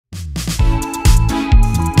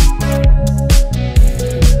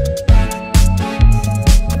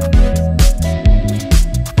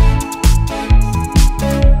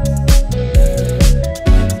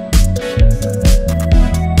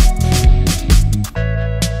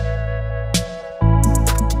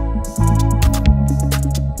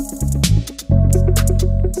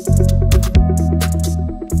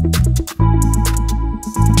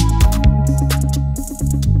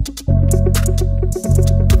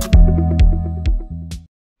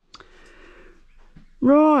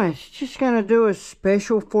Right, just going to do a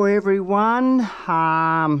special for everyone.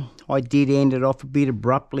 I did end it off a bit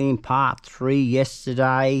abruptly in part 3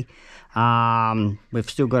 yesterday. We've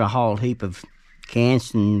still got a whole heap of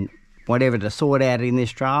cans and whatever to sort out in this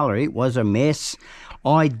trailer. It was a mess.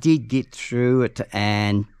 I did get through it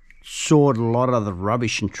and sort a lot of the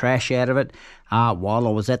rubbish and trash out of it while I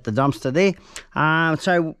was at the dumpster there.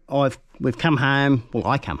 So we've come home. Well,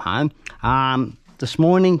 I come home. This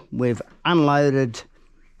morning we've unloaded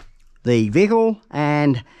the vehicle,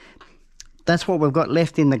 and that's what we've got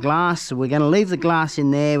left in the glass. So we're going to leave the glass in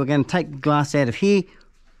there. We're going to take the glass out of here,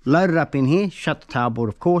 load it up in here, shut the tailboard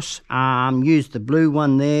of course, use the blue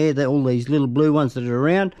one there, all these little blue ones that are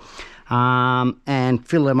around, and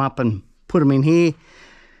fill them up and put them in here.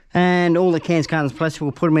 And all the cans, cartons, plastic,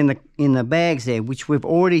 we'll put them in the bags there, which we've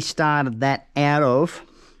already started that out of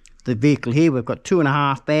the vehicle here. We've got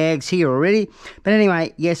 2.5 bags here already. But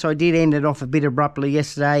anyway, yes, I did end it off a bit abruptly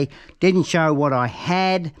yesterday. Didn't show what I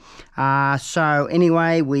had. So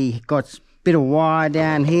anyway, we got a bit of wire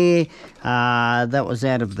down here. That was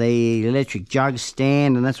out of the electric jug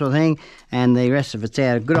stand and that sort of thing. And the rest of it's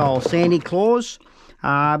out of good old Sandy Claus.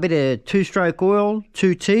 A bit of 2-stroke oil,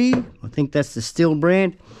 2T. I think that's the Still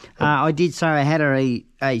brand. I did say I had a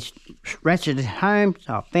ratchet at home,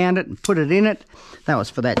 so I found it and put it in it. That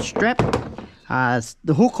was for that strap.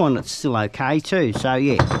 The hook on it's still okay too, so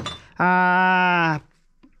yeah.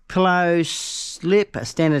 Pillow slip, a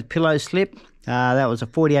standard pillow slip. That was a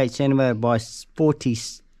 48 centimetre by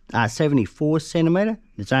 74 centimetre.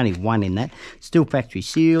 There's only one in that. Still factory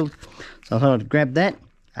sealed, so I thought I'd grab that.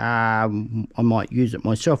 I might use it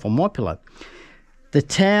myself on my pillow. The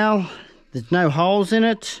towel, there's no holes in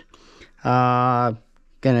it.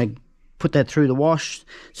 Gonna put that through the wash.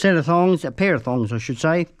 Set of thongs, a pair of thongs I should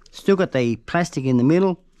say. Still got the plastic in the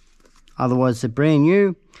middle, otherwise they're brand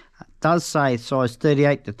new. It does say size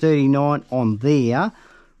 38 to 39 on there.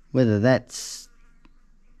 Whether that's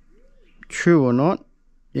true or not,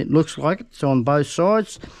 it looks like it's on both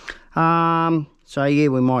sides. So yeah,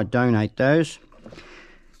 we might donate those.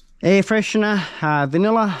 Air freshener,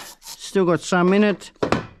 vanilla, still got some in it.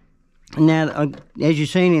 Now, as you've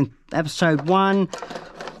seen in episode 1,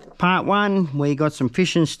 part 1, we got some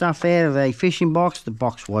fishing stuff out of a fishing box. The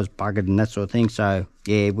box was buggered and that sort of thing, so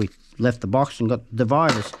yeah, we left the box and got the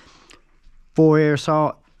dividers.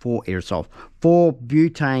 4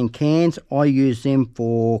 butane cans. I use them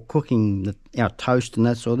for cooking our toast and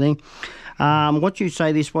that sort of thing. What you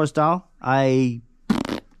say this was, Dale? A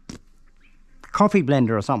coffee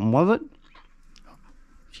blender or something, was it?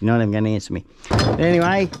 She's not even going to answer me. But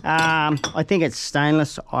anyway, I think it's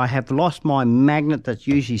stainless. I have lost my magnet that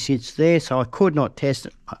usually sits there, so I could not test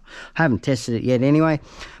it. I haven't tested it yet anyway.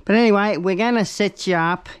 But anyway, we're going to set you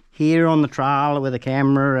up here on the trailer with a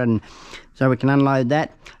camera, and so we can unload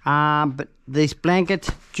that. But this blanket,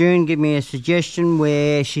 June gave me a suggestion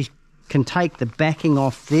where she can take the backing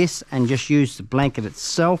off this and just use the blanket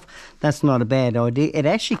itself. That's not a bad idea. It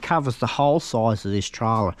actually covers the whole size of this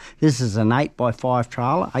trailer. This is an 8x5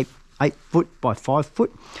 trailer, 8 foot by 5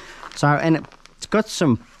 foot. So, and it's got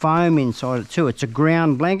some foam inside it too. It's a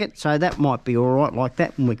ground blanket, so that might be all right like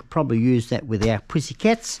that, and we could probably use that with our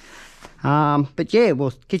pussycats. But yeah,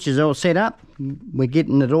 we'll get you all set up. We're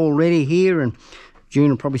getting it all ready here, and June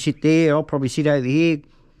will probably sit there. I'll probably sit over here.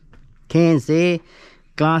 Cans there.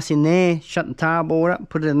 Glass in there, shut the tailboard up,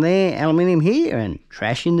 put it in there, aluminium here, and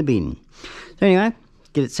trash in the bin. So anyway,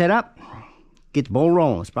 get it set up, get the ball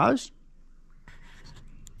rolling, I suppose.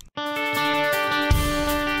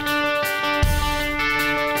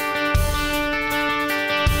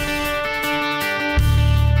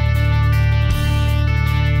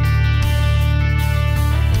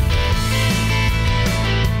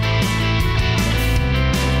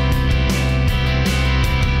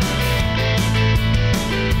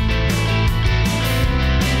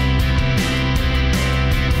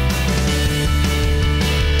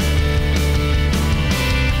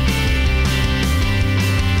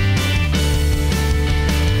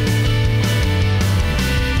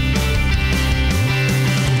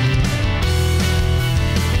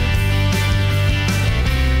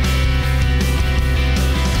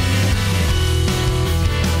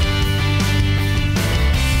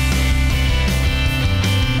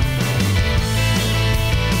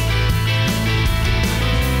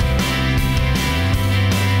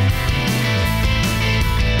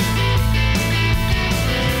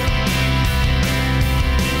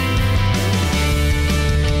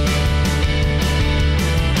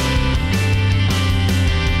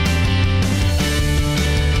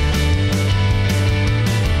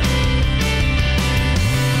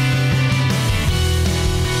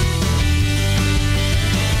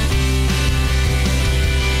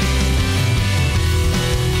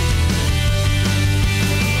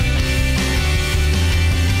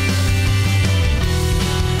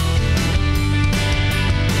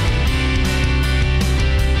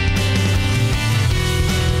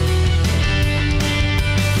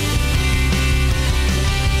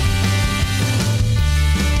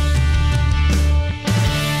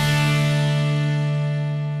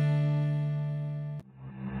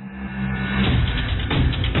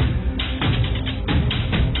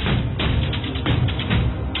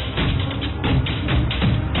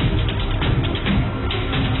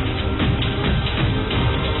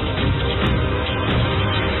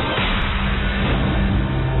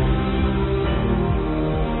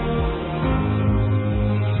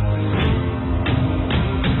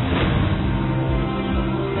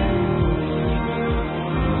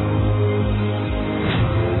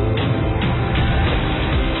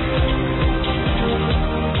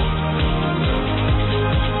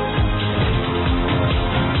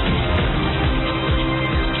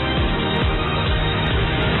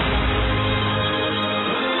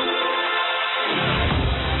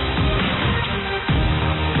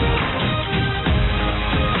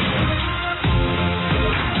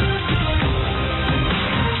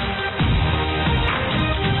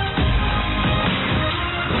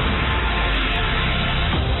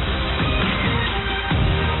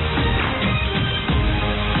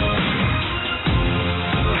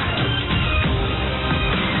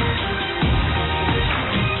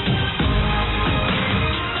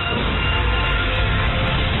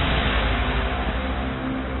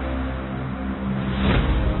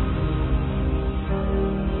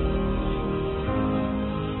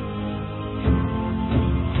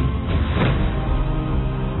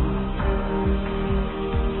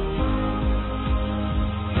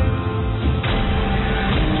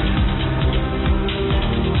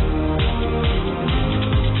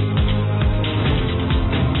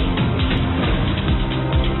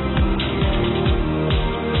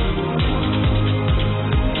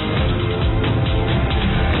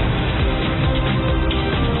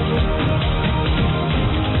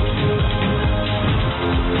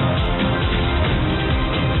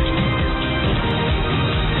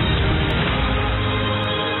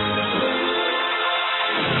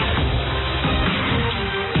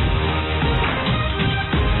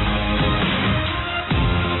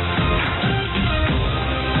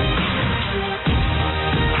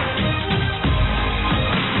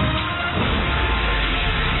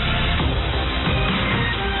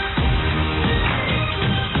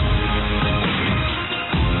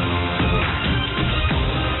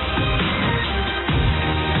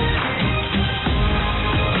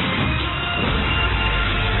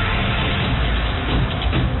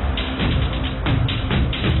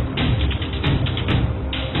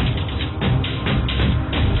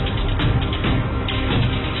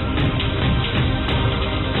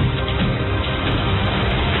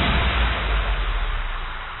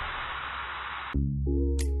 Here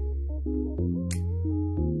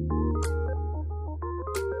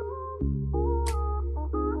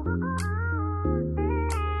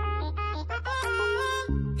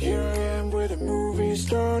I am where the movie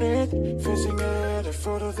started, facing at a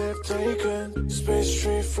photo they've taken. Space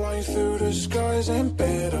tree flying through the skies and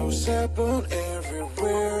battles happen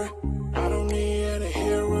everywhere. I don't need any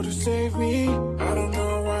hero to save me. I don't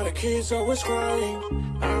know why the kids always crying.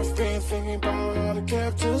 I've been thinking about all the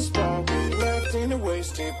captains, but we left in a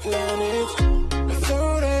wasted planet. I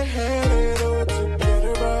thought I had it all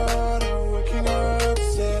together, but I'm waking up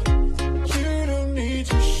sad. You don't need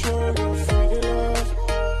to show your fake love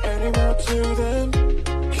anymore to them.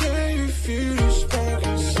 Can you feel the spark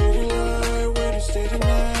in city light when you stay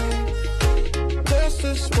tonight? That's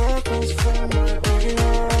the sparkles from my beating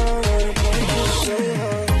heart, and it breaks me so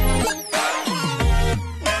hard.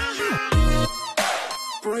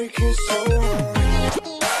 Break it so hard.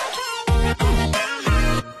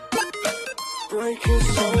 Break it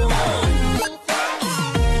so hard.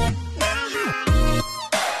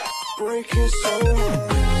 Break it so hard.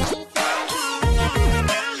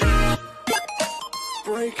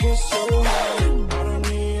 Break it so hard. I don't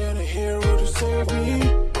need any hero to save me.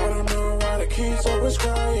 I don't know why the kids always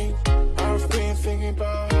crying. I've been thinking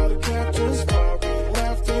about how the captains fought. We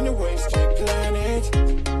left in a wasted planet.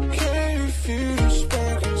 Can you feel the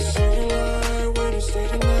spark in city light when you stay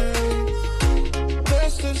tonight?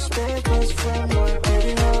 That's the sparkles from my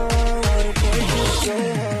beating heart, and it breaks me so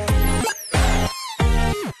hard.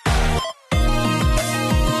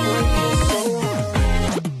 Break it so hard.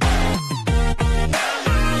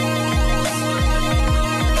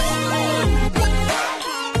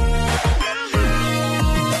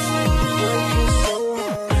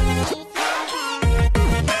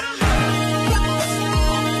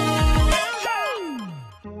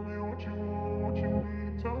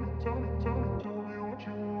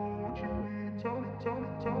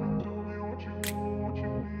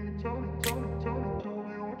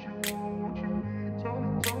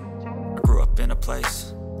 I grew up in a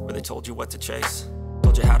place where they told you what to chase,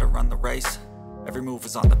 told you how to run the race. Every move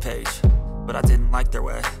was on the page, but I didn't like their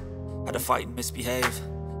way. Had to fight and misbehave,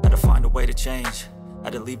 had to find a way to change,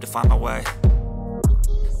 had to leave to find my way.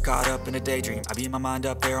 Caught up in a daydream, I beat my mind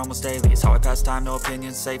up there almost daily. It's how I pass time, no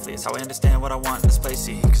opinions safely. It's how I understand what I want in this place,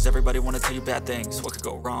 see. Cause everybody wanna tell you bad things, what could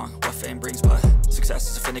go wrong, what fame brings. But success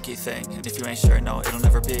is a finicky thing, and if you ain't sure, no, it'll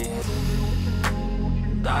never be.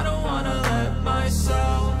 I don't wanna let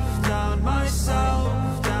myself down,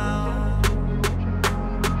 myself down.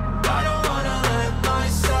 I don't wanna let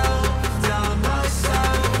myself down,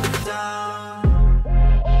 myself down.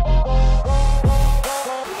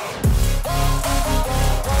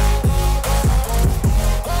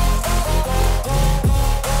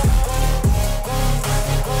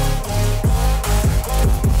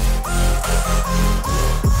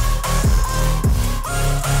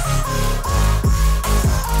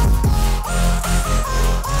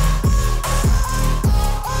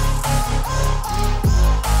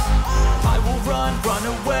 Run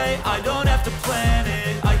away, I don't have to plan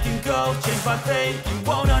it. I can go, change my fate, you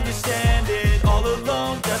won't understand it. All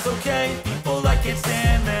alone, that's okay, people I can't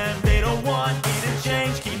stand them. They don't want me to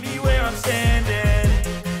change, keep me where I'm standing.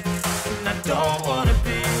 And I don't wanna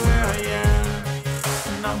be where I am,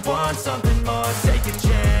 and I want something more, take a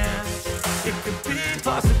chance. It could be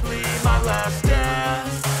possibly my last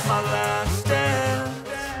dance, my last dance.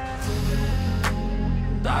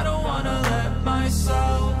 And I don't wanna let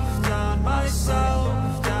myself down,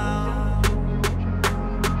 myself down.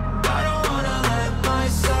 I don't wanna let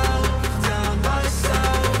myself down,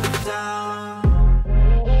 myself down.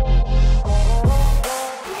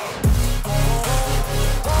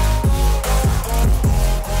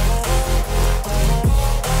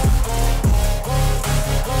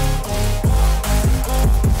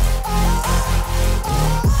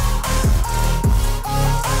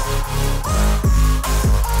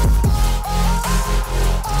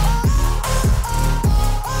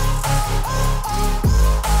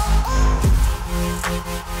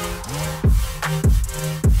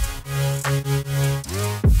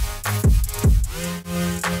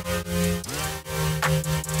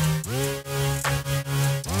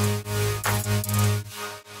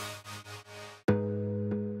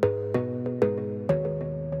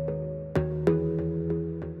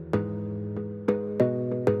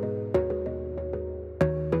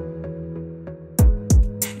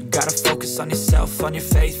 Gotta focus on yourself, on your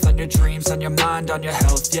faith, on your dreams, on your mind, on your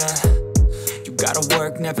health, yeah. You gotta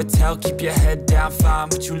work, never tell, keep your head down,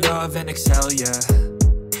 find what you love and excel, yeah.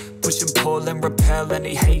 Push and pull and repel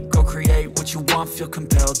any hate, go create what you want, feel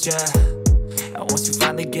compelled, yeah. And once you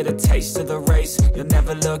finally get a taste of the race, you'll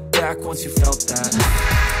never look back once you felt that.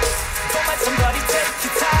 Don't let somebody take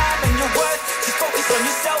your time and your worth, just focus on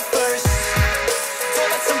yourself first. Don't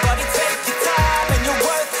let somebody take your time and your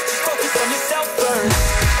worth, just focus on yourself first.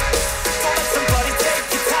 Don't let somebody take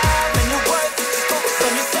your time and your worth, just focus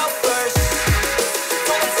on yourself first.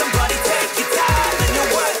 Don't let somebody take your time and your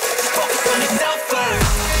worth, just focus on yourself first.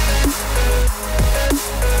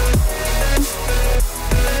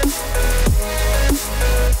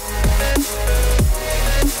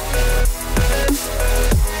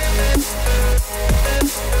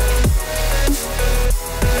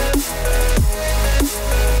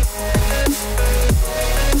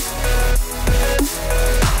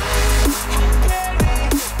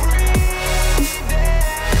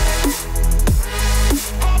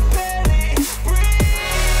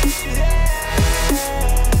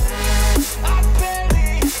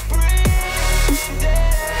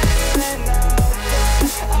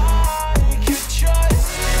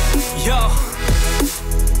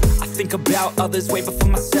 About others way before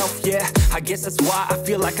myself, yeah. I guess that's why I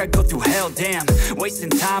feel like I go through hell, damn. Wasting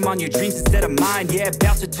time on your dreams instead of mine, yeah.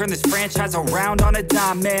 About to turn this franchise around on a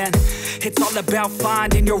dime, man. It's all about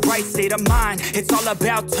finding your right state of mind. It's all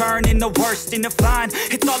about turning the worst into fine.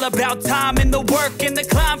 It's all about time and the work and the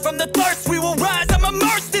climb. From the thirst we will rise, I'm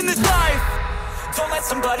immersed in this life. Don't let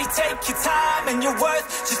somebody take your time and your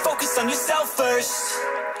worth, just focus on yourself first.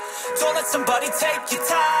 Don't let somebody take your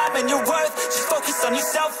time and your worth, just focus on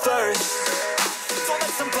yourself first. Don't let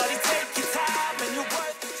somebody take your time and your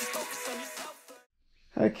worth, just focus on yourself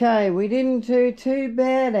first. Okay, we didn't do too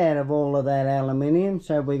bad out of all of that aluminium.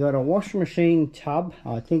 So we got a washing machine tub.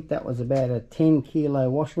 I think that was about a 10 kilo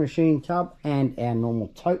washing machine tub, and our normal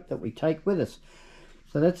tote that we take with us.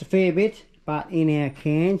 So that's a fair bit. But in our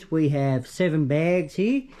cans we have 7 bags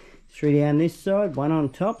here. 3 down this side, 1 on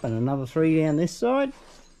top, and another 3 down this side.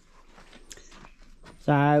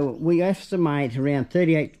 So we estimate around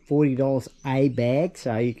 $38 to $40 a bag,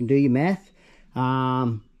 so you can do your math.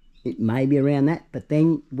 It may be around that, but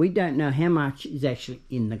then we don't know how much is actually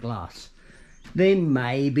in the glass. There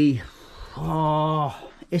may be,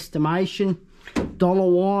 estimation,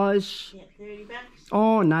 dollar-wise. Yeah, 30 bucks.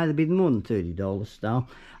 Oh no, they'd be more than $30 though.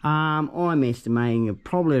 I'm estimating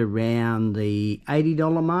probably around the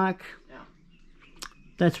 $80 mark. Yeah.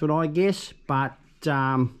 That's what I guess, but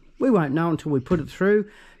we won't know until we put it through.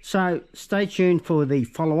 So stay tuned for the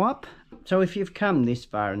follow-up. So if you've come this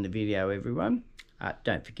far in the video, everyone,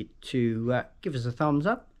 don't forget to give us a thumbs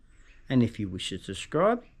up. And if you wish to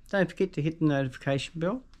subscribe, don't forget to hit the notification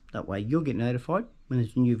bell. That way you'll get notified when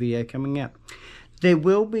there's a new video coming out. There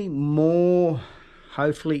will be more,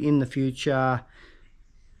 hopefully, in the future.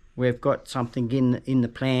 We've got something in the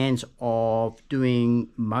plans of doing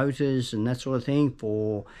motors and that sort of thing,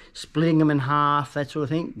 for splitting them in half, that sort of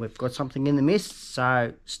thing. We've got something in the mist,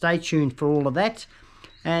 so stay tuned for all of that.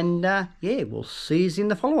 And yeah, we'll see you in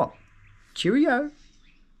the follow-up. Cheerio.